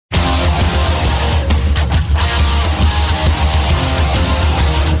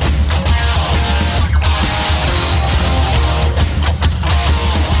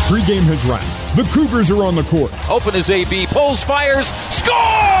pregame has wrapped. The Cougars are on the court. Open is AB, pulls, fires, scores!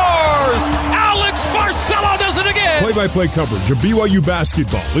 Alex Barcelo does it again! Play-by-play coverage of BYU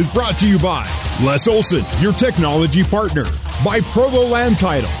basketball is brought to you by Les Olson, your technology partner. By Provo Land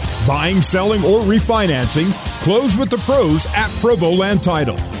Title. Buying, selling, or refinancing, close with the pros at Provo Land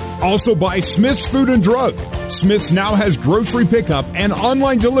Title. Also by Smith's Food and Drug. Smith's now has grocery pickup and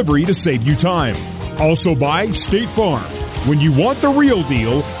online delivery to save you time. Also by State Farm. When you want the real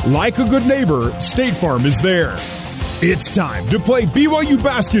deal, like a good neighbor, State Farm is there. It's time to play BYU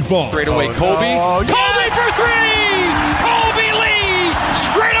basketball. Straight away, Colby. No. Colby for three! Colby Lee!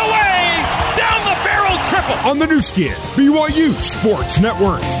 Straight away! Down the barrel triple! On the new skin, BYU Sports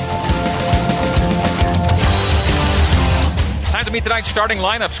Network. Time to meet tonight's starting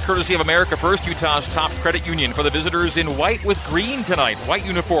lineups, courtesy of America First, Utah's top credit union. For the visitors in white with green tonight. White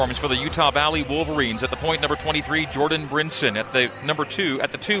uniforms for the Utah Valley Wolverines. At the point, number 23, Jordan Brinson. At the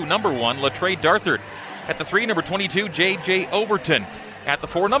number 1, Latrey Darthard. At the 3, number 22, J.J. Overton. At the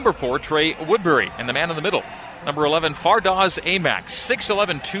 4, number 4, Trey Woodbury. And the man in the middle, number 11, Fardaws Amack.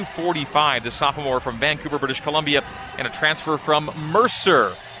 6'11", 245, the sophomore from Vancouver, British Columbia, and a transfer from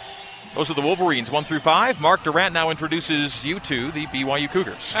Mercer. Those are the Wolverines, 1 through 5. Mark Durant now introduces you to the BYU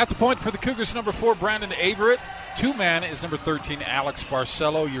Cougars. At the point for the Cougars, number 4, Brandon Averett. Two-man is number 13, Alex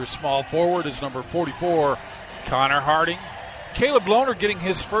Barcelo. Your small forward is number 44, Connor Harding. Caleb Lohner getting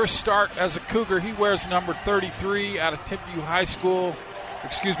his first start as a Cougar. He wears number 33 out of Timpview High School,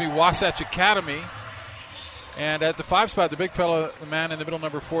 Wasatch Academy. And at the 5 spot, the big fella, the man in the middle,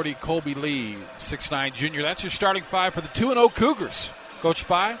 number 40, Colby Lee, 6'9", junior. That's your starting 5 for the 2-0 Cougars. Coached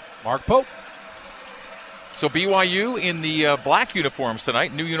by Mark Pope. So BYU in the black uniforms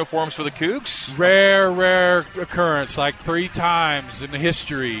tonight. New uniforms for the Cougs. Rare occurrence, like 3 times in the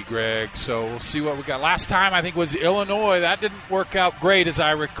history, Greg. So we'll see what we got. Last time, I think, was Illinois. That didn't work out great, as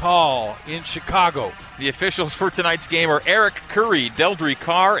I recall, in Chicago. The officials for tonight's game are Eric Curry, Deldry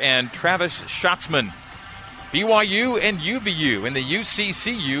Carr, and Travis Schatzman. BYU and UVU in the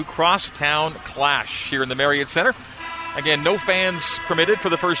UCCU Crosstown Clash here in the Marriott Center. Again, no fans permitted for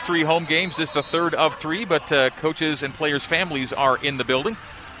the first 3 home games. This is the third of 3, but coaches and players' families are in the building,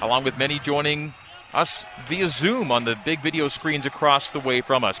 along with many joining us via Zoom on the big video screens across the way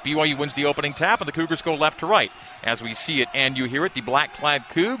from us. BYU wins the opening tap, and the Cougars go left to right. As we see it and you hear it, the black-clad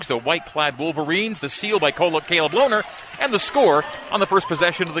Cougs, the white-clad Wolverines, the seal by Caleb Lohner, and the score on the first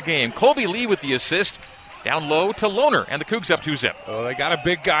possession of the game. Colby Lee with the assist. Down low to Lohner, and the Cougs up 2-zip. Oh, they got a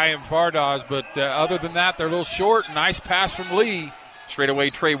big guy in Fardaws, but other than that, they're a little short. Nice pass from Lee. Straight away,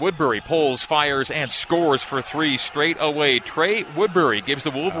 Trey Woodbury pulls, fires, and scores for 3 straight away. Trey Woodbury gives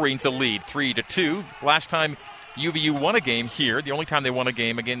the Wolverines the lead, 3-2. Last time UVU won a game here, the only time they won a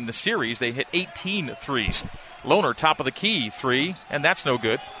game again in the series, they hit 18 threes. Lohner, top of the key, 3, and that's no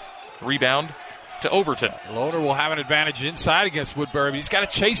good. Rebound to Overton. Lohner will have an advantage inside against Woodbury, but he's got to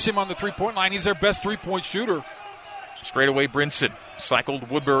chase him on the three-point line. He's their best three-point shooter. Straight away, Brinson cycled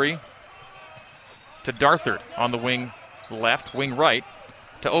Woodbury to Darthard on the wing left, wing right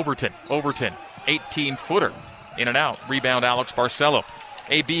to Overton. Overton, 18-footer, in and out. Rebound, Alex Barcelo.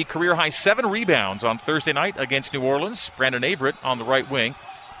 AB career-high 7 rebounds on Thursday night against New Orleans. Brandon Averett on the right wing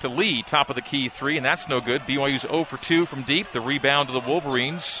to Lee, top of the key 3, and that's no good. BYU's 0 for 2 from deep. The rebound to the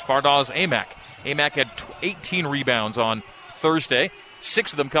Wolverines, Fardaws Amack. Amack had 18 rebounds on Thursday,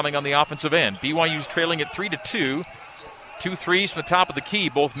 6 of them coming on the offensive end. BYU's trailing at 3-2. 2 threes from the top of the key,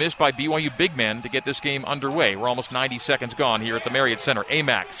 both missed by BYU big men to get this game underway. We're almost 90 seconds gone here at the Marriott Center.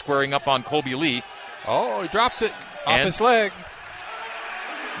 Amack squaring up on Colby Lee. Oh, he dropped it off his leg.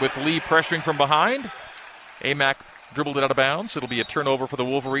 With Lee pressuring from behind, Amack dribbled it out of bounds. It'll be a turnover for the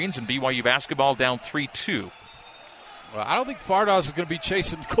Wolverines, and BYU basketball down 3-2. Well, I don't think Fardaws is going to be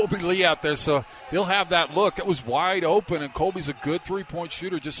chasing Colby Lee out there, so he'll have that look. That was wide open, and Colby's a good three-point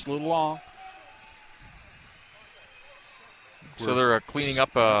shooter, just a little long. So they're cleaning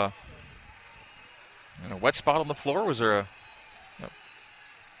up a wet spot on the floor? Was there a... No.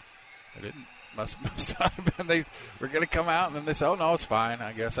 They didn't. Must not have been. They were going to come out, and then they said, oh, no, it's fine,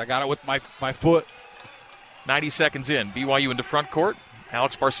 I guess. I got it with my foot. 90 seconds in. BYU into front court.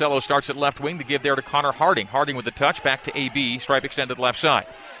 Alex Barcelo starts at left wing to give there to Connor Harding. Harding with the touch, back to AB, stripe extended left side.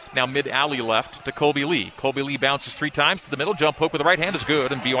 Now mid-alley left to Colby Lee. Colby Lee bounces 3 times to the middle. Jump hook with the right hand is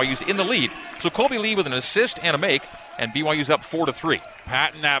good, and BYU's in the lead. So Colby Lee with an assist and a make, and BYU's up 4-3.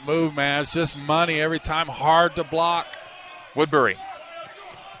 Patting that move, man. It's just money every time. Hard to block. Woodbury.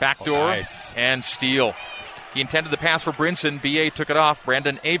 Backdoor nice. And steal. He intended the pass for Brinson. B.A. took it off.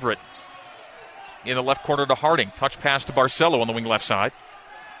 Brandon Averett in the left corner to Harding. Touch pass to Barcelo on the wing left side.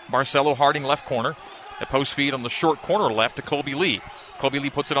 Barcelo, Harding, left corner. A post feed on the short corner left to Colby Lee. Colby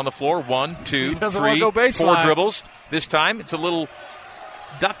Lee puts it on the floor. 1, 2, 3, go 4 dribbles. This time it's a little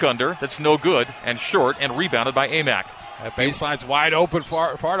duck under that's no good and short and rebounded by Amac. That baseline's wide open.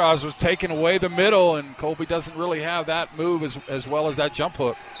 Fardaws was taking away the middle, and Colby doesn't really have that move as well as that jump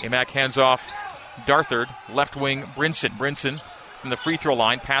hook. Amac hands off Darthard, left wing Brinson. Brinson from the free throw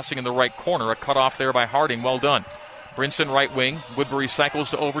line, passing in the right corner. A cutoff there by Harding. Well done. Brinson right wing. Woodbury cycles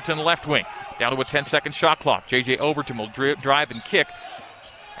to Overton left wing. Down to a 10-second shot clock. J.J. Overton will drive and kick.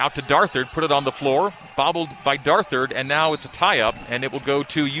 Out to Darthard, put it on the floor, bobbled by Darthard, and now it's a tie-up, and it will go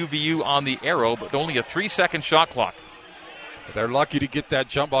to UVU on the arrow, but only a 3-second shot clock. They're lucky to get that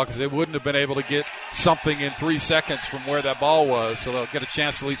jump ball because they wouldn't have been able to get something in 3 seconds from where that ball was, so they'll get a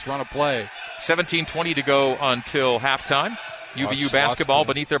chance to at least run a play. 17:20 to go until halftime. UVU basketball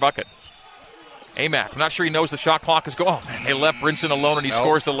beneath their bucket. Amac, I'm not sure he knows the shot clock is going. Oh, man, they left Brinson alone, and he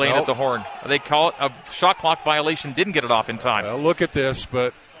scores the lane at the horn. They call it a shot clock violation, didn't get it off in time. Well, look at this,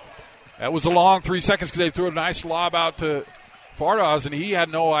 but that was a long 3 seconds because they threw a nice lob out to Fardaws, and he had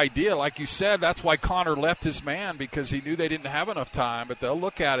no idea. Like you said, that's why Connor left his man, because he knew they didn't have enough time, but they'll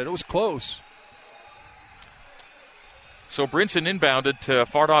look at it. It was close. So Brinson inbounded to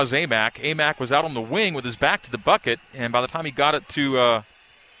Fardaws Amac. Amac was out on the wing with his back to the bucket, and by the time he got it to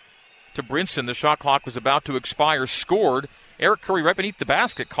Brinson, the shot clock was about to expire. Scored. Eric Curry right beneath the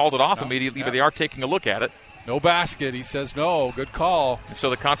basket called it off immediately, but they are taking a look at it. No basket. He says no. Good call. And so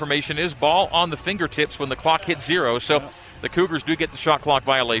the confirmation is ball on the fingertips when the clock hits 0. So the Cougars do get the shot clock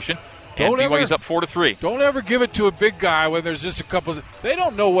violation. And BYU's up 4-3. Don't ever give it to a big guy when there's just a couple. They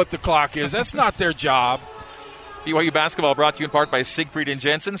don't know what the clock is. That's not their job. BYU basketball brought to you in part by Siegfried &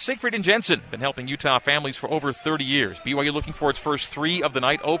 Jensen. Siegfried & Jensen, been helping Utah families for over 30 years. BYU looking for its first 3 of the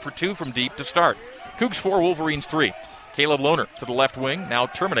night, 0 for 2 from deep to start. Cougs 4, Wolverines 3. Caleb Lohner to the left wing, now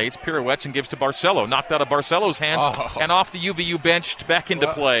terminates, pirouettes, and gives to Barcelo. Knocked out of Barcelo's hands and off the UVU bench back into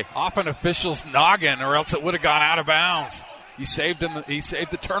play. Off an official's noggin, or else it would have gone out of bounds. He saved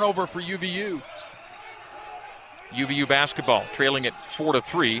the turnover for UVU. UVU basketball trailing at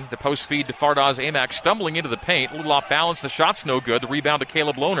 4-3. The post feed to Fardaws Amac, stumbling into the paint, a little off balance. The shot's no good. The rebound to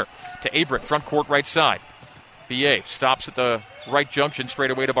Caleb Lohner to Averett, front court right side. BA stops at the right junction,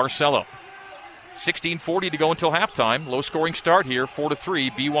 straight away to Barcelo. 16:40 to go until halftime. Low scoring start here, 4-3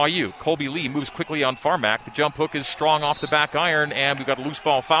 BYU. Colby Lee moves quickly on Farmac. The jump hook is strong off the back iron, and we've got a loose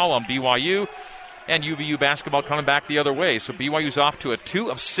ball foul on BYU. And UVU basketball coming back the other way. So BYU's off to a 2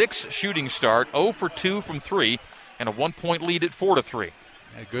 of 6 shooting start, 0 for 2 from 3. And a 1-point lead at 4-3.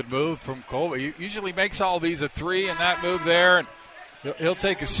 A good move from Colby. He usually makes all these a 3, and that move there, and he'll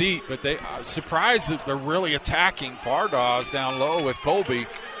take a seat. But they are surprised that they're really attacking Fardaws down low with Colby.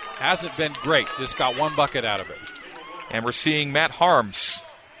 Hasn't been great. Just got 1 bucket out of it. And we're seeing Matt Harms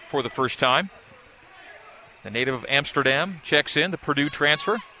for the first time. The native of Amsterdam checks in, the Purdue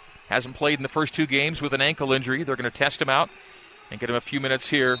transfer. Hasn't played in the first 2 games with an ankle injury. They're going to test him out and get him a few minutes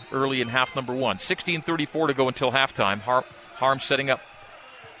here early in half number 1. 16:34 to go until halftime. Harms setting up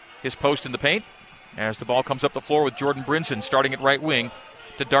his post in the paint as the ball comes up the floor with Jordan Brinson starting at right wing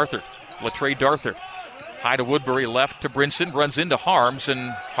to Darthard. Latrey Darthard. High to Woodbury, left to Brinson, runs into Harms,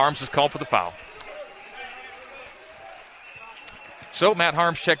 and Harms is called for the foul. So Matt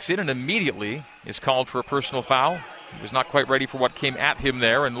Harms checks in and immediately is called for a personal foul. He was not quite ready for what came at him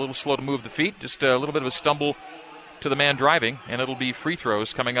there and a little slow to move the feet. Just a little bit of a stumble to the man driving, and it'll be free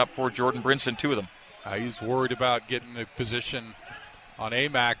throws coming up for Jordan Brinson, 2 of them. He's worried about getting the position on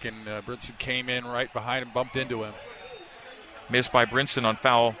Amac, and Brinson came in right behind him, bumped into him. Missed by Brinson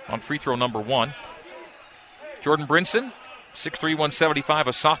on free throw number 1. Jordan Brinson, 6'3", 175,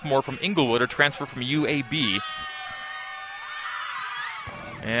 a sophomore from Inglewood, a transfer from UAB.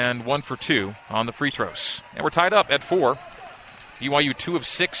 And 1 for 2 on the free throws. And we're tied up at 4. BYU 2 of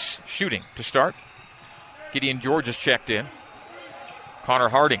 6 shooting to start. Gideon George has checked in. Connor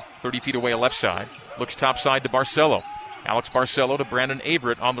Harding, 30 feet away left side. Looks top side to Barcelo. Alex Barcelo to Brandon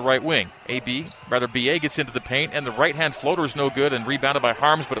Averett on the right wing. BA gets into the paint, and the right-hand floater is no good and rebounded by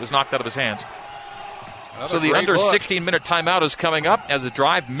Harms, but it was knocked out of his hands. So the under 16-minute timeout is coming up as the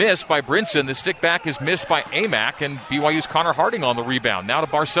drive missed by Brinson. The stick back is missed by Amac, and BYU's Connor Harding on the rebound. Now to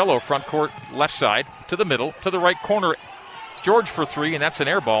Barcelo, front court left side, to the middle, to the right corner. George for 3, and that's an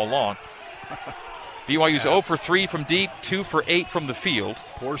air ball long. BYU's 0 for 3 from deep, 2 for 8 from the field.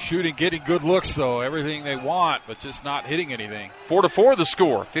 Poor shooting, getting good looks, though. Everything they want, but just not hitting anything. 4-4 the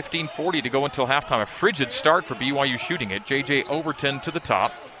score. 15:40 to go until halftime. A frigid start for BYU shooting it. J.J. Overton to the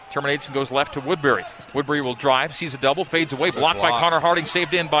top. Terminates and goes left to Woodbury. Woodbury will drive, sees a double, fades away. Blocked by Connor Harding,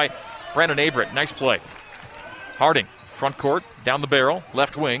 saved in by Brandon Averett. Nice play. Harding, front court, down the barrel,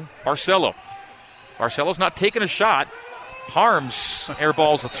 left wing. Barcelo's not taking a shot. Harms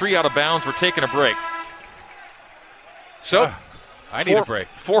airballs a 3 out of bounds. We're taking a break. So, I need a break.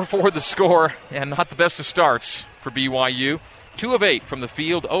 4-4 the score, and not the best of starts for BYU. 2 of 8 from the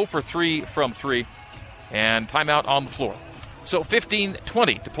field, 0 for 3 from 3, and timeout on the floor. So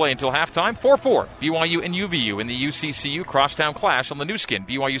 15-20 to play until halftime. 4-4, BYU and UVU in the UCCU Crosstown Clash on the new skin,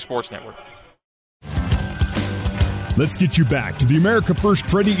 BYU Sports Network. Let's get you back to the America First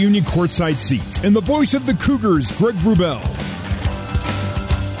Credit Union courtside seats and the voice of the Cougars, Greg Wrubell.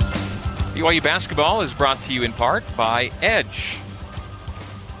 BYU basketball is brought to you in part by Edge.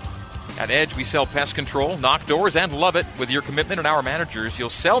 At Edge, we sell pest control, knock doors, and love it. With your commitment and our managers, you'll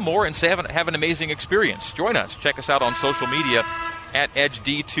sell more and have an amazing experience. Join us. Check us out on social media at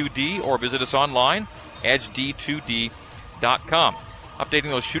EdgeD2D or visit us online, edged2d.com.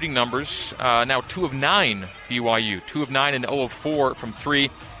 Updating those shooting numbers, now 2 of 9 BYU, 2 of 9 and 0 of 4 from 3.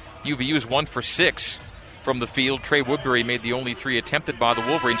 UVU is 1 for 6 from the field. Trey Woodbury made the only 3 attempted by the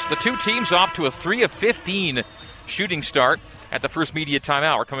Wolverines. So the two teams off to a 3 of 15 shooting start at the first media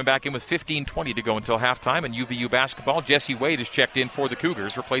timeout. We're coming back in with 15-20 to go until halftime. And UVU basketball, Jesse Wade is checked in for the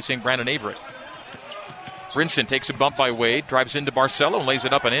Cougars, replacing Brandon Averett. Brinson takes a bump by Wade, drives into Barcelo, and lays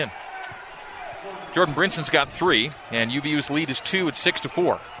it up and in. Jordan Brinson's got 3, and UVU's lead is 2 at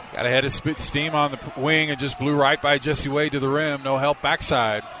 6-4. Got a head of steam on the wing and just blew right by Jesse Wade to the rim. No help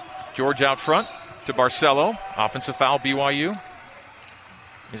backside. George out front to Barcelo. Offensive foul, BYU.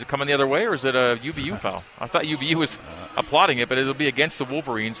 Is it coming the other way, or is it a UVU foul? I thought UVU was applauding it, but it'll be against the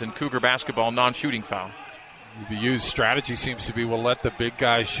Wolverines and Cougar basketball, non-shooting foul. UVU's strategy seems to be we'll let the big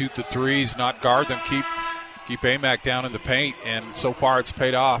guys shoot the threes, not guard them, keep AMAC down in the paint, and so far it's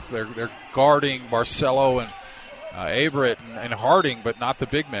paid off. They're guarding Barcelo and Averett and Harding, but not the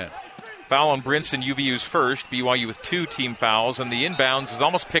big men. Foul on Brinson, UVU's first. BYU with 2 team fouls, and the inbounds is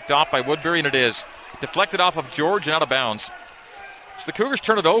almost picked off by Woodbury, and it is. Deflected off of George and out of bounds. So the Cougars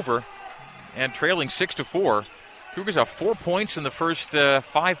turn it over, and trailing 6-4. Cougars have 4 points in the first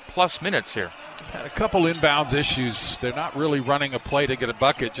 5+ minutes here. Had a couple inbounds issues. They're not really running a play to get a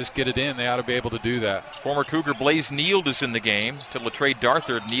bucket, just get it in. They ought to be able to do that. Former Cougar Blaze Nield is in the game to Latrey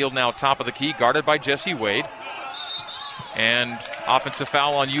Darthard. Nield now top of the key, guarded by Jesse Wade. And offensive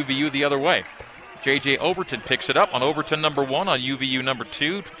foul on UVU the other way. J.J. Overton picks it up on Overton number 1, on UVU number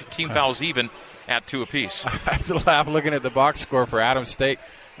 2. Team fouls even at 2 apiece. I have to laugh looking at the box score for Adams State.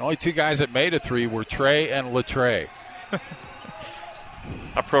 The only 2 guys that made a 3 were Trey and Latrey.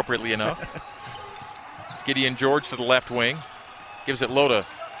 Appropriately enough. Gideon George to the left wing. Gives it low to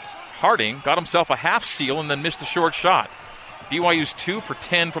Harding. Got himself a half steal and then missed the short shot. BYU's 2 for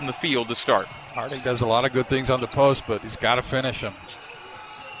 10 from the field to start. Harding does a lot of good things on the post, but he's got to finish them.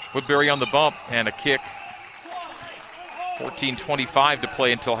 Woodbury on the bump and a kick. 14:25 to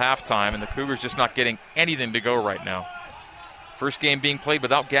play until halftime, and the Cougars just not getting anything to go right now. First game being played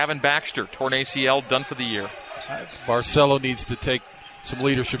without Gavin Baxter. Torn ACL, done for the year. Barcelo needs to take some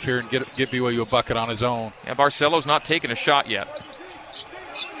leadership here and get BYU a bucket on his own. And Barcelo's not taking a shot yet.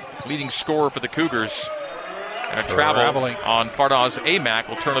 Leading scorer for the Cougars. And a travel on Pardoz Amac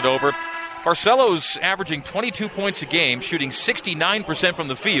will turn it over. Barcelo's averaging 22 points a game, shooting 69% from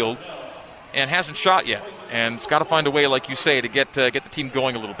the field, and hasn't shot yet. And it's got to find a way, like you say, to get the team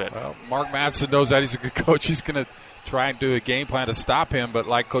going a little bit. Well, Mark Madsen knows that. He's a good coach. He's going to try and do a game plan to stop him. But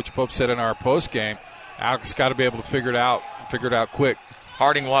like Coach Pope said in our post game, Alex got to be able to figure it out quick.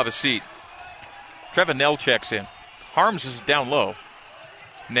 Harding will have a seat. Trevin Nell checks in. Harms is down low.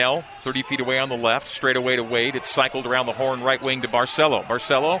 Nell, 30 feet away on the left, straight away to Wade. It's cycled around the horn, right wing to Barcelo.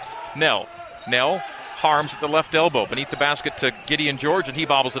 Barcelo, Nell. Nell, Harms at the left elbow, beneath the basket to Gideon George, and he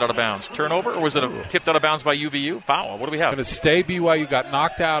bobbles it out of bounds. Turnover, or was it tipped out of bounds by UVU? Foul. What do we have? Going to stay BYU. Got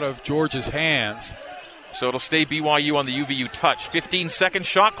knocked out of George's hands. So it'll stay BYU on the UVU touch. 15-second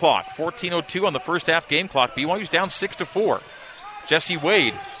shot clock. 14:02 on the first half game clock. BYU's down 6-4. Jesse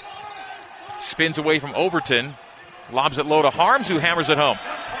Wade spins away from Overton. Lobs it low to Harms, who hammers it home.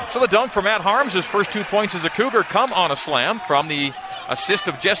 So the dunk for Matt Harms, his first 2 points as a Cougar, come on a slam from the assist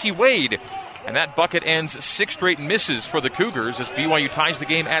of Jesse Wade. And that bucket ends 6 straight misses for the Cougars as BYU ties the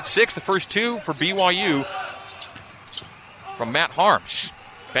game at 6. The first 2 for BYU from Matt Harms.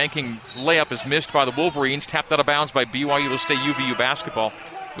 Banking layup is missed by the Wolverines. Tapped out of bounds by BYU. Will stay UVU basketball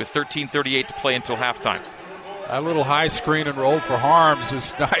with 13:38 to play until halftime. That little high screen and roll for Harms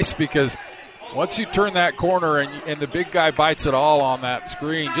is nice because once you turn that corner and the big guy bites it all on that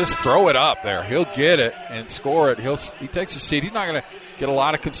screen, just throw it up there. He'll get it and score it. He takes a seat. He's not going to get a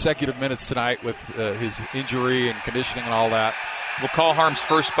lot of consecutive minutes tonight with his injury and conditioning and all that. We'll call Harms'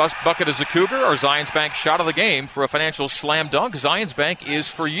 first bucket as a Cougar, or Zions Bank shot of the game for a financial slam dunk. Zions Bank is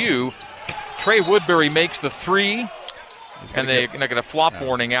for you. Trey Woodbury makes the 3. And they get a flop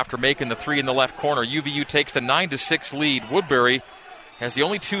warning after making the three in the left corner. UVU takes the 9-6 lead. Woodbury has the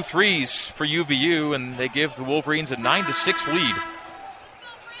only 2 threes for UVU, and they give the Wolverines a 9-6 lead.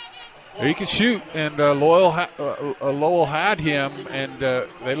 He can shoot, and Lowell had him, and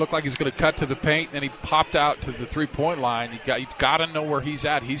they look like he's going to cut to the paint, and he popped out to the three-point line. You've got to know where he's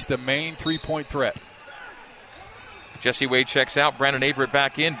at. He's the main three-point threat. Jesse Wade checks out. Brandon Averett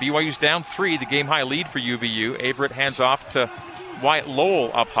back in. BYU's down 3, the game-high lead for UVU. Averett hands off to Wyatt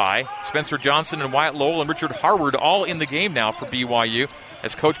Lowell up high. Spencer Johnson and Wyatt Lowell and Richard Harward all in the game now for BYU.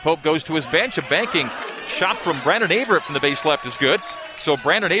 As Coach Pope goes to his bench, a banking shot from Brandon Averett from the base left is good. So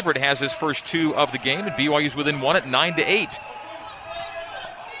Brandon Averett has his first 2 of the game, and BYU's within 1 at 9-8.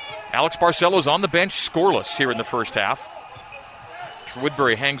 Alex Barcelo's on the bench, scoreless here in the first half.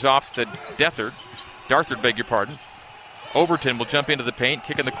 Woodbury hangs off to Darthard, beg your pardon. Overton will jump into the paint,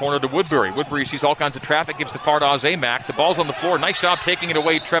 kick in the corner to Woodbury. Woodbury sees all kinds of traffic, gives to Fardaws Amack. The ball's on the floor. Nice job taking it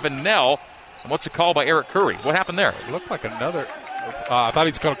away, Trevin Nell. And what's the call by Eric Curry? What happened there? It looked like another. I thought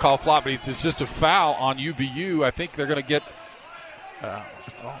he was going to call a flop, but it's just a foul on UVU. I think they're going to get.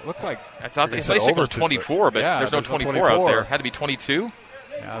 Looked like. I thought they said 24, but yeah, there's no 24 out there. Had to be 22.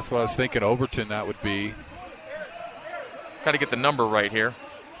 Yeah, that's what I was thinking. Overton, that would be. Got to get the number right here.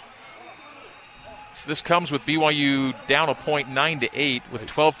 So this comes with BYU down a point, 9-8, with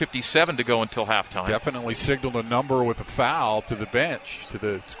 12:57 to go until halftime. Definitely signaled a number with a foul to the bench, to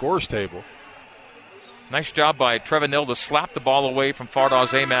the scores table. Nice job by Trevin Nell to slap the ball away from Fardaws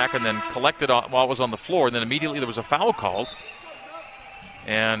Amack and then collect it while it was on the floor. And then immediately there was a foul called.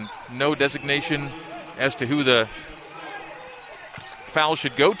 And no designation as to who the foul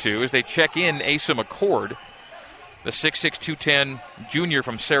should go to as they check in Asa McCord, the 6'6", 210 junior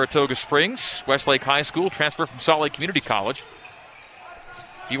from Saratoga Springs, Westlake High School, transfer from Salt Lake Community College.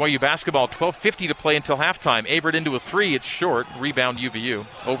 BYU basketball, 12:50 to play until halftime. Averett into a 3, it's short. Rebound UVU.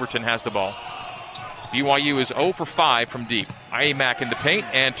 Overton has the ball. BYU is 0 for 5 from deep. Amack in the paint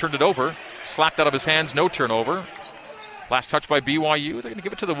and turned it over. Slapped out of his hands, no turnover. Last touch by BYU. They're going to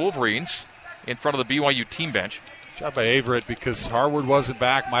give it to the Wolverines in front of the BYU team bench. Job by Averett because Harward wasn't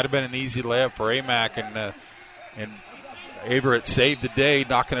back. Might have been an easy layup for Amack, and Averett saved the day,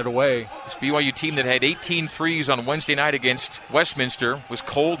 knocking it away. This BYU team that had 18 threes on Wednesday night against Westminster was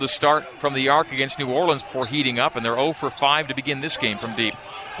cold to start from the arc against New Orleans before heating up, and they're 0 for 5 to begin this game from deep.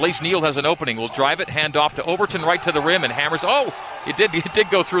 Blaze Neal has an opening. Will drive it, hand off to Overton right to the rim, and hammers. Oh, it did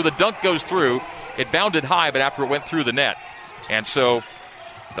go through. The dunk goes through. It bounded high, but after it went through the net. And so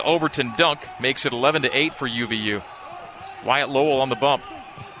the Overton dunk makes it 11-8 for UVU. Wyatt Lowell on the bump.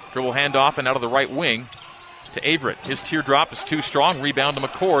 Dribble handoff and out of the right wing to Averett. His teardrop is too strong. Rebound to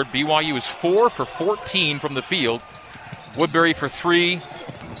McCord. BYU is 4 for 14 from the field. Woodbury for 3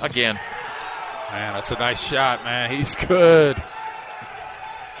 again. Man, that's a nice shot, man. He's good.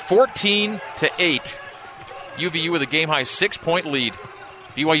 14-8. UVU with a game-high 6-point lead.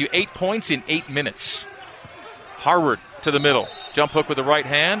 BYU 8 points in 8 minutes. Harward to the middle. Jump hook with the right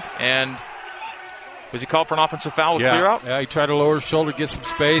hand, and was he called for an offensive foul with clear out? Yeah, he tried to lower his shoulder, get some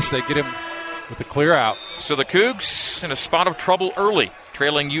space. They get him with the clear out. So the Cougs in a spot of trouble early,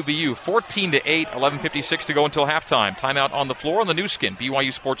 trailing UVU 14-8, 11:56 to go until halftime. Timeout on the floor on the new skin,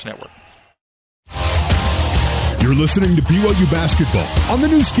 BYU Sports Network. You're listening to BYU Basketball on the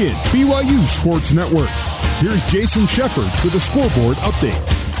new skin, BYU Sports Network. Here's Jason Shepard with a scoreboard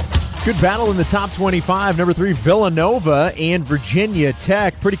update. Good battle in the top 25. Number 3, Villanova and Virginia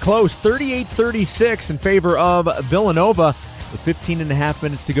Tech. Pretty close, 38-36 in favor of Villanova with 15 and a half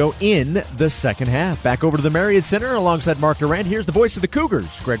minutes to go in the second half. Back over to the Marriott Center alongside Mark Durant. Here's the voice of the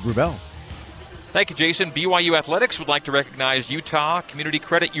Cougars, Greg Wrubell. Thank you, Jason. BYU Athletics would like to recognize Utah Community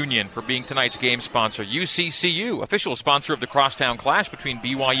Credit Union for being tonight's game sponsor. UCCU, official sponsor of the Crosstown Clash between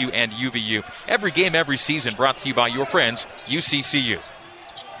BYU and UVU. Every game, every season, brought to you by your friends, UCCU.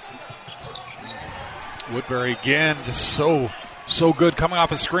 Woodbury again, just so good coming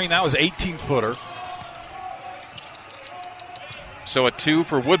off a screen. That was 18-footer. So a 2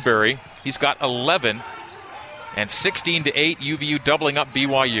 for Woodbury. He's got 11, and 16-8, UVU doubling up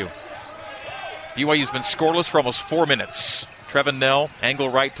BYU. BYU's been scoreless for almost 4 minutes. Trevin Nell, angle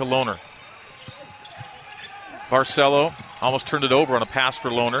right to Lohner. Barcelo almost turned it over on a pass for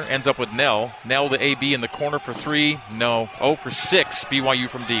Lohner. Ends up with Nell. Nell to AB in the corner for 3. No. 0 for 6, BYU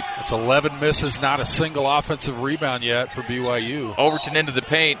from deep. It's 11 misses, not a single offensive rebound yet for BYU. Overton into the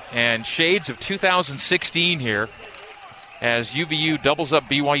paint, and shades of 2016 here as UVU doubles up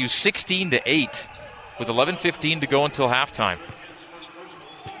BYU 16-8 with 11:15 to go until halftime.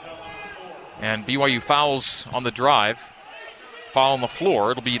 And BYU fouls on the drive. Foul on the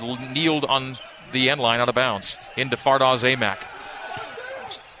floor. It'll be kneeled on the end line out of bounds. Into Fardaws Aimaq.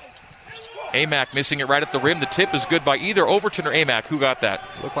 Aimaq missing it right at the rim. The tip is good by either Overton or Aimaq. Who got that?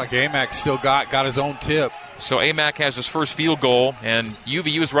 Looked like Aimaq still got his own tip. So Aimaq has his first field goal, and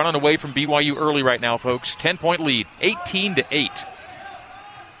UVU is running away from BYU early right now, folks. 10-point lead, 18-8.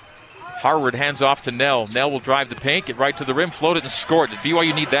 Harward hands off to Nell. Nell will drive the paint, get right to the rim, float it, and score it. Did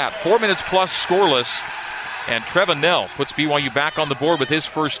BYU need that? 4 minutes plus scoreless, and Trevin Nell puts BYU back on the board with his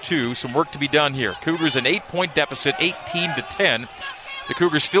first two. Some work to be done here. Cougars an 8-point deficit, 18-10. The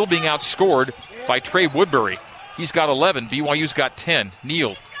Cougars still being outscored by Trey Woodbury. He's got 11. BYU's got 10.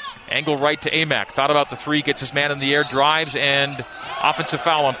 Neal. Angle right to Aimaq. Thought about the three. Gets his man in the air. Drives and offensive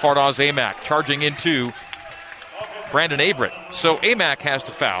foul on Fardaws Aimaq. Charging into Brandon Averett. So Aimaq has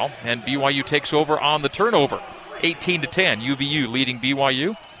the foul, and BYU takes over on the turnover. 18-10. UVU leading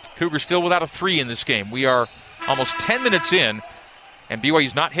BYU. Cougars still without a three in this game. We are almost 10 minutes in, and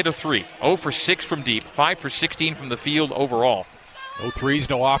BYU's not hit a three. 0 for 6 from deep. 5 for 16 from the field overall. No threes,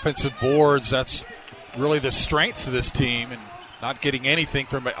 no offensive boards. That's really the strength of this team, and not getting anything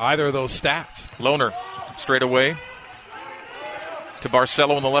from either of those stats. Lohner straight away to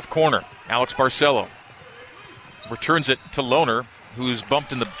Barcelo in the left corner. Alex Barcelo returns it to Lohner, who's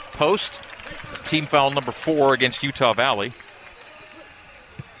bumped in the post. Team foul number 4 against Utah Valley.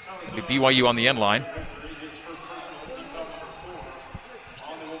 It'll be BYU on the end line.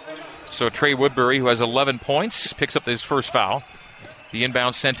 So Trey Woodbury, who has 11 points, picks up his first foul. The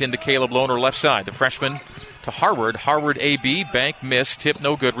inbound sent into Caleb Lohner left side. The freshman to Harward. Harward AB, bank, miss, tip,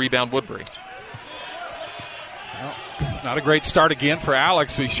 no good, rebound Woodbury. Well, not a great start again for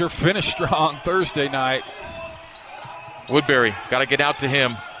Alex. We sure finished strong Thursday night. Woodbury, got to get out to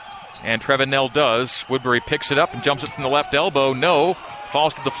him. And Trevin Nell does. Woodbury picks it up and jumps it from the left elbow. No.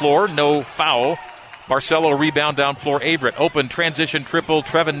 Falls to the floor. No foul. Barcelo rebound down floor. Averett. Open transition triple.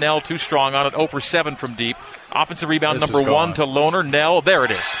 Trevin Nell too strong on it. 0 for 7 from deep. Offensive rebound number 1 to Lohner. Nell. There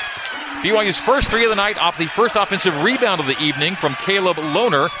it is. BYU's first three of the night off the first offensive rebound of the evening from Caleb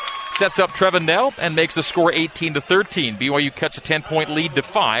Lohner. Sets up Trevin Nell and makes the score 18-13. BYU cuts a 10-point lead to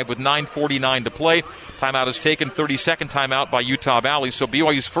 5 with 9:49 to play. Timeout is taken. 32nd timeout by Utah Valley. So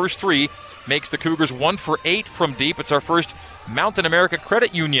BYU's first three makes the Cougars 1 for 8 from deep. It's our first Mountain America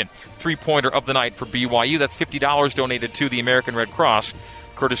Credit Union three-pointer of the night for BYU. That's $50 donated to the American Red Cross,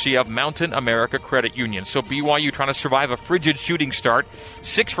 courtesy of Mountain America Credit Union. So BYU trying to survive a frigid shooting start.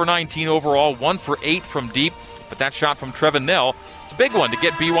 6 for 19 overall, 1 for 8 from deep. But that shot from Trevin Nell, it's a big one to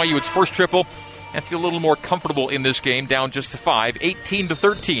get BYU its first triple and feel a little more comfortable in this game, down just to 5.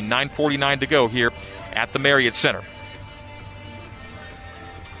 18-13, 9:49 to go here at the Marriott Center.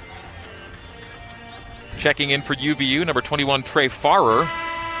 Checking in for UVU, number 21, Trey Farrer.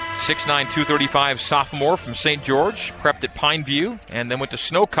 6'9", 235 sophomore from St. George. Prepped at Pineview and then went to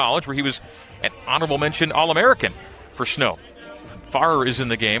Snow College, where he was an honorable mention All-American for Snow. Farrer is in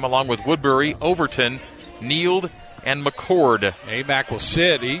the game, along with Woodbury, Overton, Neild, and McCord. Aimaq will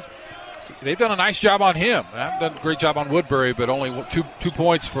sit. They've done a nice job on him. They haven't done a great job on Woodbury, but only two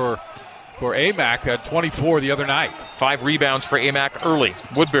points for Aimaq at 24 the other night. 5 rebounds for Aimaq early.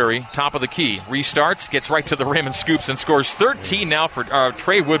 Woodbury, top of the key. Restarts, gets right to the rim and scoops and scores 13 now for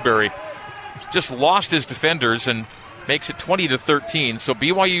Trey Woodbury. Just lost his defenders and makes it 20-13. So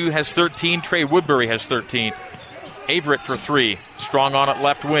BYU has 13. Trey Woodbury has 13. Averett for 3. Strong on it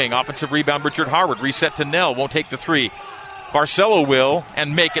left wing. Offensive rebound, Richard Harward. Reset to Nell. Won't take the 3. Barcelo will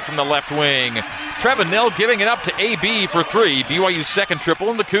and make it from the left wing. Trevin Nell giving it up to AB for 3. BYU's second triple,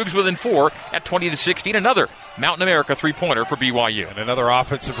 and the Cougs within 4 at 20-16. Another Mountain America three-pointer for BYU. And another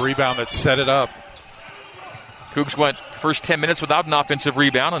offensive rebound that set it up. Cougs went first 10 minutes without an offensive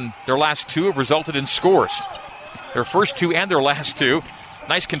rebound, and their last 2 have resulted in scores. Their first 2 and their last 2.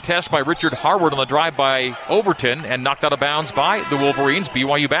 Nice contest by Richard Harward on the drive by Overton and knocked out of bounds by the Wolverines.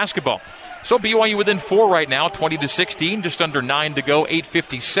 BYU basketball. So BYU within 4 right now, 20-16, just under 9 to go,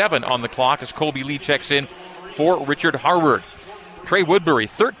 8:57 on the clock as Colby Lee checks in for Richard Harward. Trey Woodbury,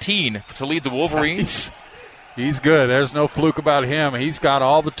 13 to lead the Wolverines. He's good. There's no fluke about him. He's got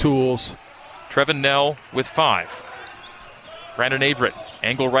all the tools. Trevin Nell with 5. Brandon Averett,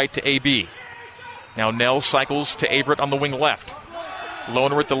 angle right to AB. Now Nell cycles to Averett on the wing left.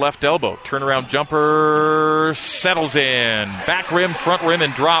 Lohner at the left elbow. Turnaround jumper settles in. Back rim, front rim,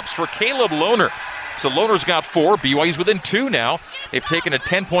 and drops for Caleb Lohner. So Lohner's got 4. BYU's within 2 now. They've taken a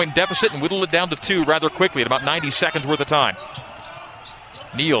 10-point deficit and whittled it down to 2 rather quickly at about 90 seconds worth of time.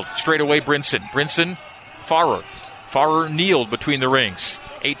 Neild, straight away Brinson. Brinson, Farrer. Farrer, Neild between the rings.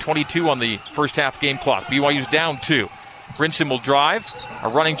 8:22 on the first half game clock. BYU's down 2. Brinson will drive. A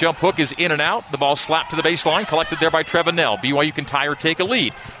running jump hook is in and out. The ball slapped to the baseline, collected there by Trevin Nell. BYU can tie or take a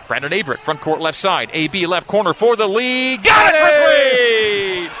lead. Brandon Averett, front court left side. AB left corner for the lead. Got it for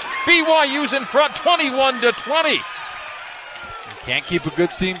 3! BYU's in front 21-20. You can't keep a good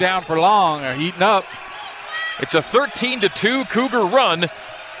team down for long. They're heating up. It's a 13-2 Cougar run.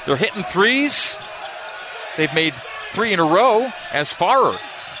 They're hitting threes. They've made 3 in a row as Farrer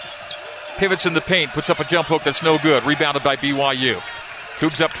pivots in the paint, puts up a jump hook that's no good. Rebounded by BYU.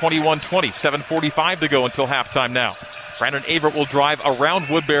 Cougs up 21-20, 7:45 to go until halftime now. Brandon Averett will drive around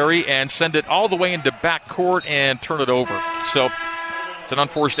Woodbury and send it all the way into backcourt and turn it over. So it's an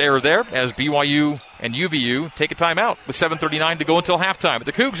unforced error there as BYU and UVU take a timeout with 7:39 to go until halftime. But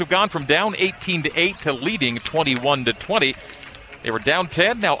the Cougs have gone from down 18-8 to leading 21-20. They were down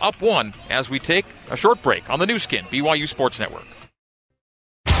 10, now up 1 as we take a short break on the new skin, BYU Sports Network.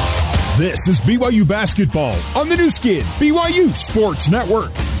 This is BYU Basketball on the new skin, BYU Sports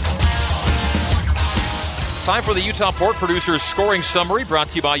Network. Time for the Utah Pork Producers scoring summary, brought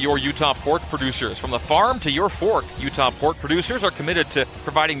to you by your Utah Pork Producers. From the farm to your fork, Utah Pork Producers are committed to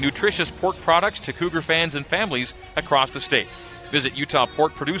providing nutritious pork products to Cougar fans and families across the state. Visit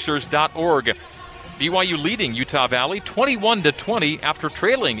UtahPorkProducers.org. BYU leading Utah Valley 21-20 after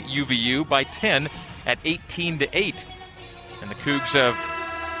trailing UVU by 10 at 18-8. And the Cougs have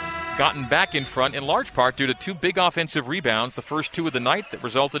gotten back in front in large part due to 2 big offensive rebounds, the first 2 of the night that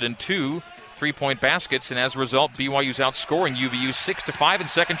resulted in 2 3-point baskets, and as a result, BYU's outscoring UVU 6-5 in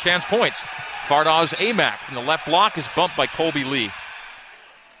second chance points. Fardaws Amac from the left block is bumped by Colby Lee.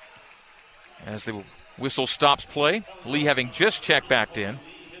 As the whistle stops play, Lee, having just checked back in,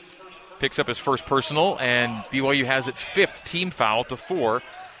 picks up his first personal, and BYU has its 5th team foul to 4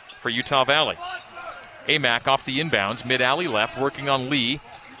 for Utah Valley. Amac off the inbounds, mid-alley left, working on Lee.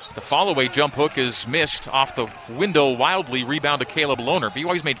 The follow-away jump hook is missed off the window wildly. Rebound to Caleb Lohner.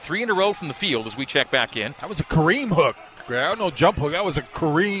 BYU's made 3 in a row from the field as we check back in. That was a Kareem hook. I don't know, jump hook. That was a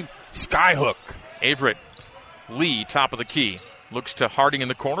Kareem sky hook. Averett, Lee, top of the key. Looks to Harding in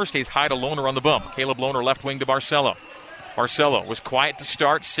the corner. Stays high to Lohner on the bump. Caleb Lohner left wing to Barcelo. Barcelo was quiet to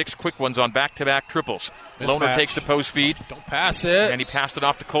start. 6 quick ones on back-to-back triples. Mismatch. Lohner takes the post feed. Don't pass it. And he passed it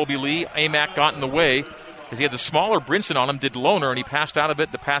off to Colby Lee. Amac got in the way. As he had the smaller Brinson on him, did Lohner, and he passed out of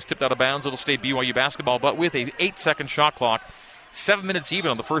it. The pass tipped out of bounds. It'll stay BYU basketball, but with a 8-second shot clock. 7 minutes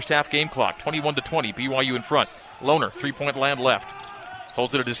even on the first half game clock. 21-20, BYU in front. Lohner, 3-point land left.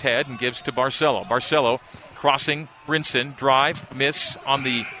 Holds it at his head and gives to Barcelo. Barcelo crossing Brinson. Drive, miss on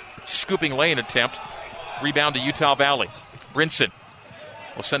the scooping lane attempt. Rebound to Utah Valley. Brinson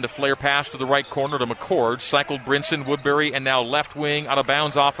will send a flare pass to the right corner to McCord. Cycled Brinson, Woodbury, and now left wing out of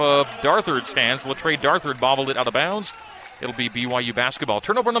bounds off of Darthard's hands. Latrey Darthard bobbled it out of bounds. It'll be BYU basketball.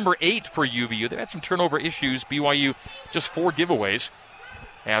 Turnover number 8 for UVU. They've had some turnover issues. BYU just 4 giveaways.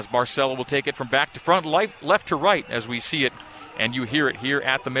 As Barcelo will take it from back to front, left to right as we see it, and you hear it here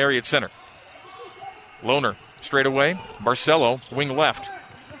at the Marriott Center. Lohner straight away. Barcelo, wing left.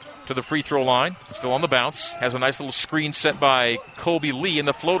 To the free throw line, still on the bounce, has a nice little screen set by Colby Lee, and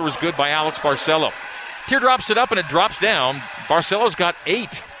the floater is good by Alex Barcelo. Teardrops it up and it drops down. Barcelo's got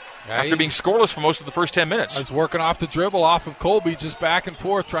 8 after being scoreless for most of the first 10 minutes. I was working off the dribble off of Colby, just back and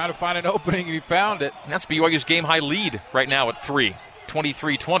forth, trying to find an opening, and he found it. And that's BYU's game-high lead right now at 3,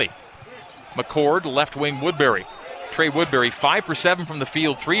 23-20. McCord, left wing Woodbury. Trey Woodbury, 5 for 7 from the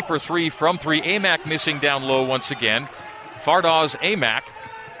field, 3 for 3 from 3. Amac missing down low once again. Fardaws Amac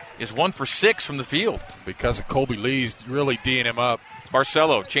is 1 for 6 from the field. Because of Colby Lee's really D'ing him up.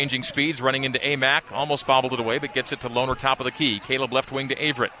 Barcelo changing speeds, running into Amac. Almost bobbled it away, but gets it to Lohner, top of the key. Caleb left wing to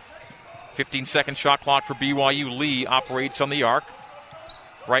Averett. 15-second shot clock for BYU. Lee operates on the arc.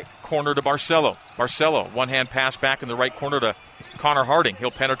 Right corner to Barcelo. Barcelo, one-hand pass back in the right corner to Connor Harding.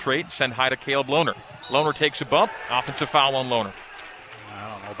 He'll penetrate, send high to Caleb Lohner. Lohner takes a bump. Offensive foul on Lohner. I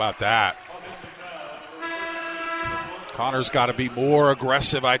don't know about that. Connor's got to be more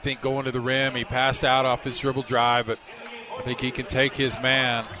aggressive, I think, going to the rim. He passed out off his dribble drive, but I think he can take his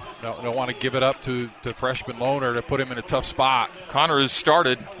man. Don't want to give it up to freshman Lohner to put him in a tough spot. Connor has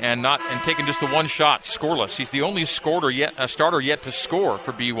started and taken just the one shot, scoreless. He's the only starter yet to score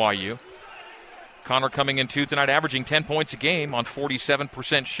for BYU. Connor coming in 2 tonight, averaging 10 points a game on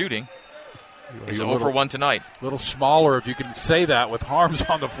 47% shooting. He's 0 for 1 tonight. A little smaller, if you can say that, with Harms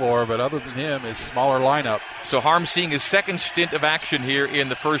on the floor, but other than him, his smaller lineup. So Harms seeing his second stint of action here in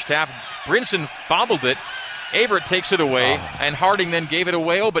the first half. Brinson bobbled it. Averett takes it away, and Harding then gave it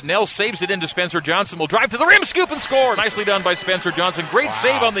away. But Nell saves it into Spencer Johnson. Will drive to the rim, scoop, and score. Nicely done by Spencer Johnson. Great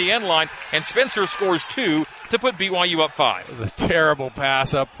save on the end line, and Spencer scores 2. to put BYU up 5. It was a terrible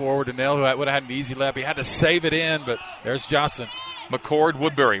pass up forward to Nell, who would have had an easy lap. He had to save it in, but there's Johnson. McCord,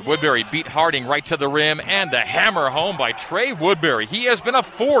 Woodbury. Woodbury beat Harding right to the rim, and the hammer home by Trey Woodbury. He has been a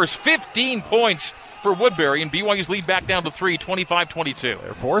force. 15 points for Woodbury, and BYU's lead back down to 3, 25-22.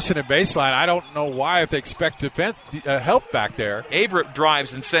 They're forcing a baseline. I don't know why, if they expect defense help back there. Averett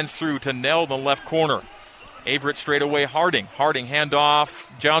drives and sends through to Nell in the left corner. Averett straight away, Harding. Harding handoff.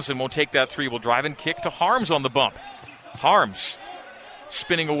 Johnson won't take that three. Will drive and kick to Harms on the bump. Harms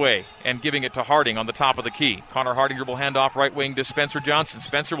spinning away and giving it to Harding on the top of the key. Connor Harding dribble handoff right wing to Spencer Johnson.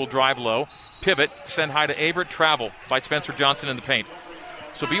 Spencer will drive low, pivot, send high to Averett, travel by Spencer Johnson in the paint.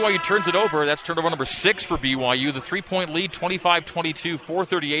 So BYU turns it over. That's turnover number 6 for BYU. The 3-point lead, 25-22,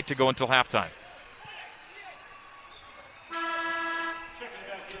 4:38 to go until halftime.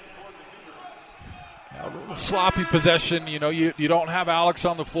 A little sloppy possession. You know, you don't have Alex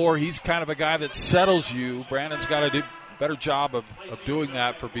on the floor. He's kind of a guy that settles you. Brandon's got to do a better job of doing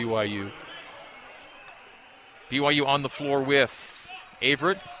that for BYU. BYU on the floor with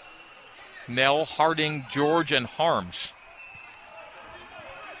Averett, Nell, Harding, George, and Harms.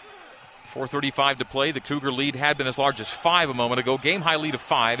 4:35 to play. The Cougar lead had been as large as 5 a moment ago. Game high lead of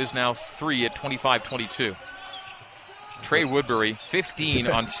 5 is now 3 at 25-22. Trey Woodbury, 15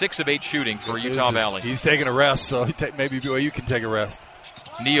 on 6 of 8 shooting for Utah Valley. He's taking a rest, so maybe BYU can take a rest.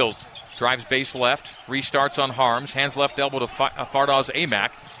 Neal drives base left, restarts on Harms, hands left elbow to Fardaws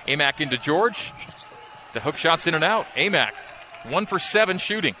Amack. Amack into George. The hook shot's in and out. Amack, 1 for 7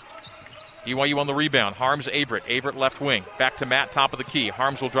 shooting. BYU on the rebound. Harms, Averett. Averett left wing. Back to Matt, top of the key.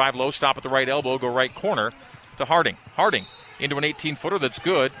 Harms will drive low, stop at the right elbow, go right corner to Harding. Harding into an 18-footer that's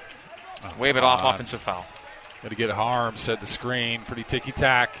good. Wave it off, offensive foul. Got to get Harms, set the screen. Pretty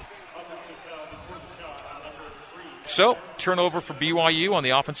ticky-tack. So, turnover for BYU on the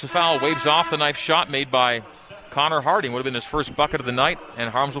offensive foul. Waves off the knife shot made by Connor Harding. Would have been his first bucket of the night,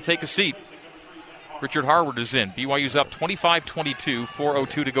 and Harms will take a seat. Richard Harward is in. BYU's up 25-22,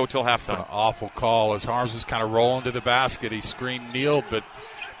 4:02 to go till halftime. An awful call as Harms was kind of rolling to the basket. He screened Neal, but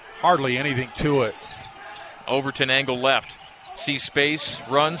hardly anything to it. Overton angle left. Sees space,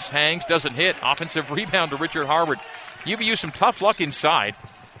 runs, hangs, doesn't hit. Offensive rebound to Richard Harward. UVU some tough luck inside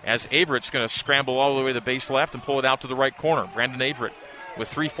as Averett's going to scramble all the way to the base left and pull it out to the right corner. Brandon Averett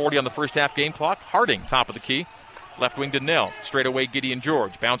with 3:40 on the first half game clock. Harding, top of the key. Left wing to Nell. Straight away Gideon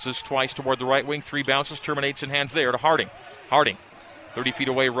George. Bounces twice toward the right wing. 3 bounces. Terminates in hands there to Harding. Harding, 30 feet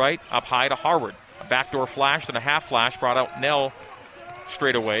away right. Up high to Harward. A backdoor flash, then a half flash. Brought out Nell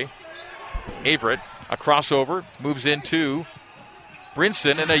straight away. Averett, a crossover. Moves into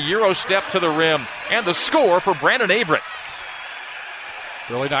Brinson and a Euro step to the rim. And the score for Brandon Averett.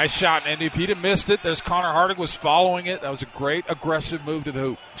 Really nice shot, and if he'd have missed it, there's Connor Harding was following it. That was a great aggressive move to the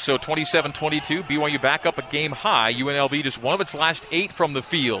hoop. So 27-22, BYU back up a game high. UNLV just one of its last 8 from the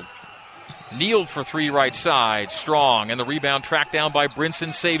field. Nealed for 3 right side, strong, and the rebound tracked down by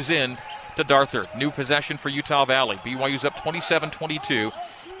Brinson, saves in to Darthur. New possession for Utah Valley. BYU's up 27-22,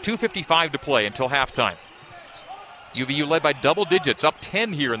 2:55 to play until halftime. UVU led by double digits, up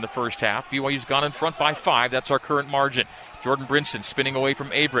 10 here in the first half. BYU's gone in front by 5. That's our current margin. Jordan Brinson spinning away from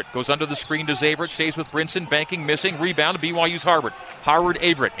Averett. Goes under the screen to Averett. Stays with Brinson. Banking, missing. Rebound to BYU's Harward. Harward,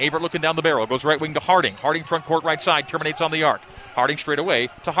 Averett. Averett looking down the barrel. Goes right wing to Harding. Harding front court right side. Terminates on the arc. Harding straight away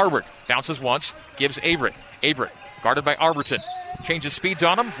to Harward. Bounces once. Gives Averett. Averett guarded by Arberton. Changes speeds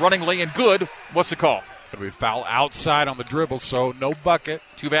on him. Running lay and good. What's the call? We foul outside on the dribble, so no bucket.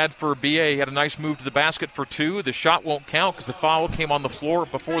 Too bad for BA. He had a nice move to the basket for 2. The shot won't count because the foul came on the floor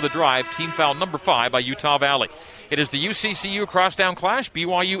before the drive. Team foul number 5 by Utah Valley. It is the UCCU crosstown clash,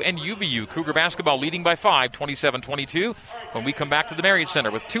 BYU and UVU. Cougar basketball leading by 5, 27-22. When we come back to the Marriott Center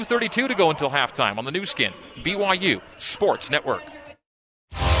with 2:32 to go until halftime on the new skin, BYU Sports Network.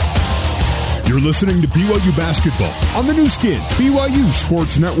 You're listening to BYU basketball on the new skin, BYU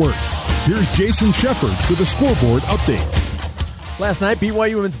Sports Network. Here's Jason Shepard with a scoreboard update. Last night,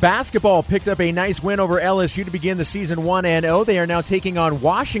 BYU women's basketball picked up a nice win over LSU to begin the season 1-0. They are now taking on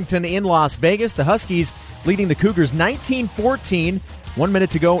Washington in Las Vegas. The Huskies leading the Cougars 19-14. 1 minute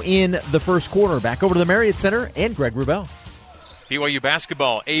to go in the first quarter. Back over to the Marriott Center and Greg Wrubell. BYU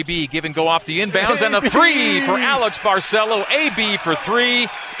basketball, AB give and go off the inbounds, and a 3 for Alex Barcelo. AB for 3,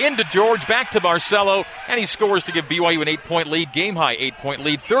 into George, back to Barcelo, and he scores to give BYU an 8-point lead, game-high 8-point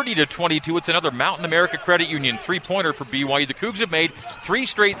lead, 30-22. It's another Mountain America Credit Union 3-pointer for BYU. The Cougs have made 3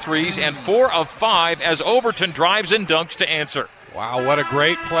 straight threes and 4 of 5 as Overton drives and dunks to answer. Wow, what a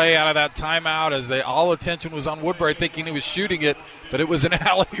great play out of that timeout as all attention was on Woodbury thinking he was shooting it, but it was an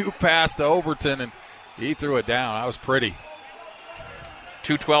alley-oop pass to Overton, and he threw it down. That was pretty.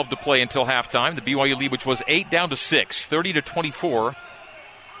 2:12 to play until halftime. The BYU lead, which was 8, down to 6, 30-24.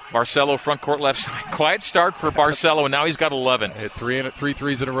 Barcelo front court left side. Quiet start for Barcelo, and now he's got 11. Hit three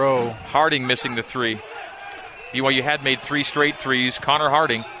threes in a row. Harding missing the 3. BYU had made 3 straight threes. Connor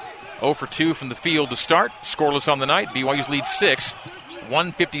Harding 0 for 2 from the field to start. Scoreless on the night. BYU's lead 6.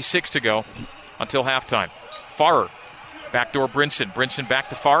 1:56 to go until halftime. Farrer. Backdoor Brinson. Brinson back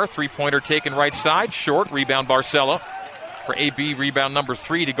to Farrer. Three-pointer taken right side. Short. Rebound Barcelo. For AB, rebound number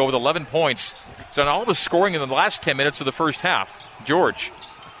 3 to go with 11 points. He's done all the scoring in the last 10 minutes of the first half. George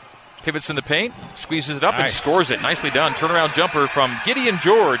pivots in the paint, squeezes it up, and scores it. Nicely done. Turnaround jumper from Gideon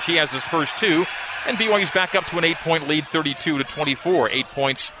George. He has his first 2. And BYU's back up to an 8-point lead, 32-24. 8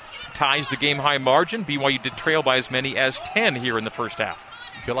 points ties the game-high margin. BYU did trail by as many as 10 here in the first half.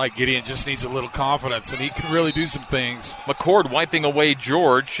 I feel like Gideon just needs a little confidence, and he can really do some things. McCord wiping away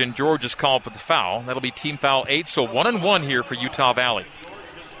George, and George is called for the foul. That'll be team foul 8, so 1-1 here for Utah Valley.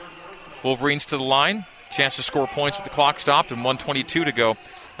 Wolverines to the line. Chance to score points with the clock stopped and 1:22 to go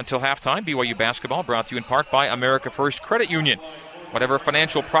until halftime. BYU basketball brought to you in part by America First Credit Union. Whatever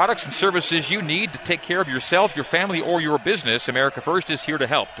financial products and services you need to take care of yourself, your family, or your business, America First is here to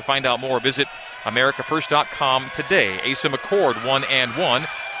help. To find out more, visit AmericaFirst.com today. Asa McCord, 1 and 1.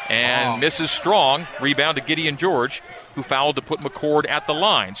 And misses strong. Rebound to Gideon George, who fouled to put McCord at the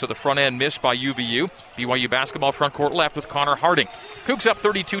line. So the front end missed by UVU. BYU basketball front court left with Connor Harding. Cougs up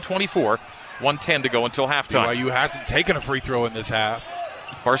 32-24. 1:10 to go until halftime. BYU hasn't taken a free throw in this half.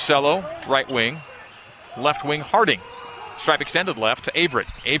 Barcelo, right wing. Left wing, Harding. Stripe extended left to Averett.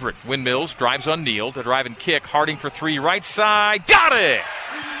 Averett windmills, drives on Neal to drive and kick. Harding for 3, right side. Got it!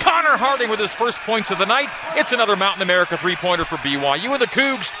 Connor Harding with his first points of the night. It's another Mountain America three-pointer for BYU. And the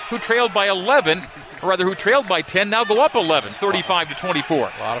Cougs, who trailed by 11, or rather who trailed by 10, now go up 11,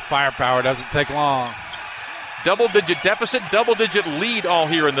 35-24. A lot of firepower. Doesn't take long. Double-digit deficit, double-digit lead all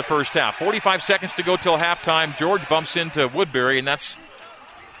here in the first half. 45 seconds to go till halftime. George bumps into Woodbury, and that's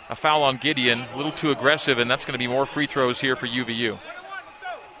a foul on Gideon. A little too aggressive, and that's going to be more free throws here for UVU.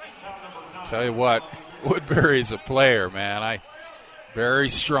 Tell you what, Woodbury's a player, man. Very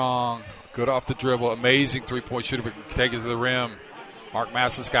strong, good off the dribble, amazing three-point shooter, but can take it to the rim. Mark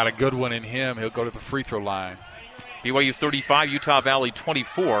Masson's got a good one in him. He'll go to the free throw line. BYU 35, Utah Valley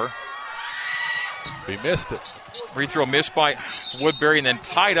 24. He missed it. Free throw missed by Woodbury, and then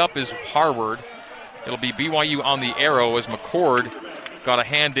tied up is Harward. It'll be BYU on the arrow as McCord got a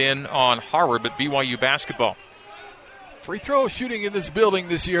hand in on Harward, but BYU basketball. Free throw shooting in this building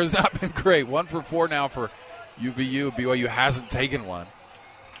this year has not been great. 1 for 4 now for UVU. BYU hasn't taken one.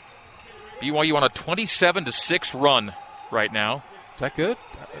 BYU on a 27-6 run right now. Is that good?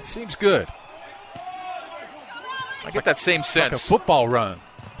 It seems good. I get that same sense. Like a football run.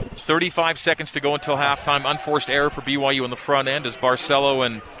 35 seconds to go until halftime. Unforced error for BYU on the front end as Barcelo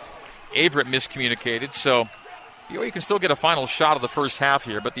and Averett miscommunicated. So BYU can still get a final shot of the first half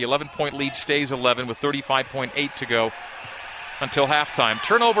here, but the 11-point lead stays 11 with 35.8 to go until halftime.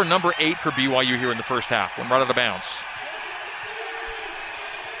 Turnover number 8 for BYU here in the first half. One right out of bounds.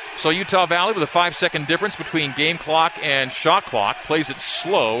 So Utah Valley with a 5-second difference between game clock and shot clock plays it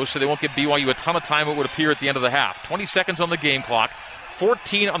slow so they won't give BYU a ton of time, it would appear, at the end of the half. 20 seconds on the game clock,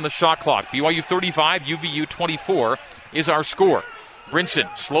 14 on the shot clock. BYU 35, UVU 24 is our score.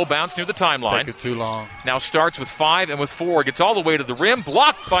 Brinson, slow bounce near the timeline. Take it too long. Now starts with 5 and with 4. Gets all the way to the rim.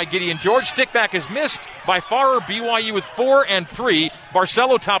 Blocked by Gideon George. Stick back is missed by Farrer. BYU with 4 and 3.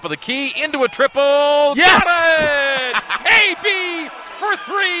 Barcelo top of the key. Into a triple. Yes! Got it! AB for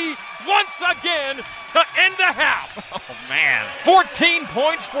 3 once again to end the half. Oh, man. 14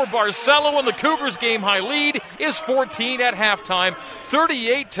 points for Barcelo, and the Cougars' game-high lead is 14 at halftime.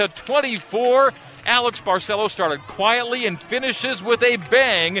 38-24. Alex Barcelo started quietly and finishes with a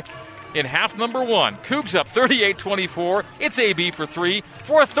bang in half number 1. Cougs up 38-24. It's AB for 3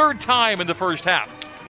 for a third time in the first half.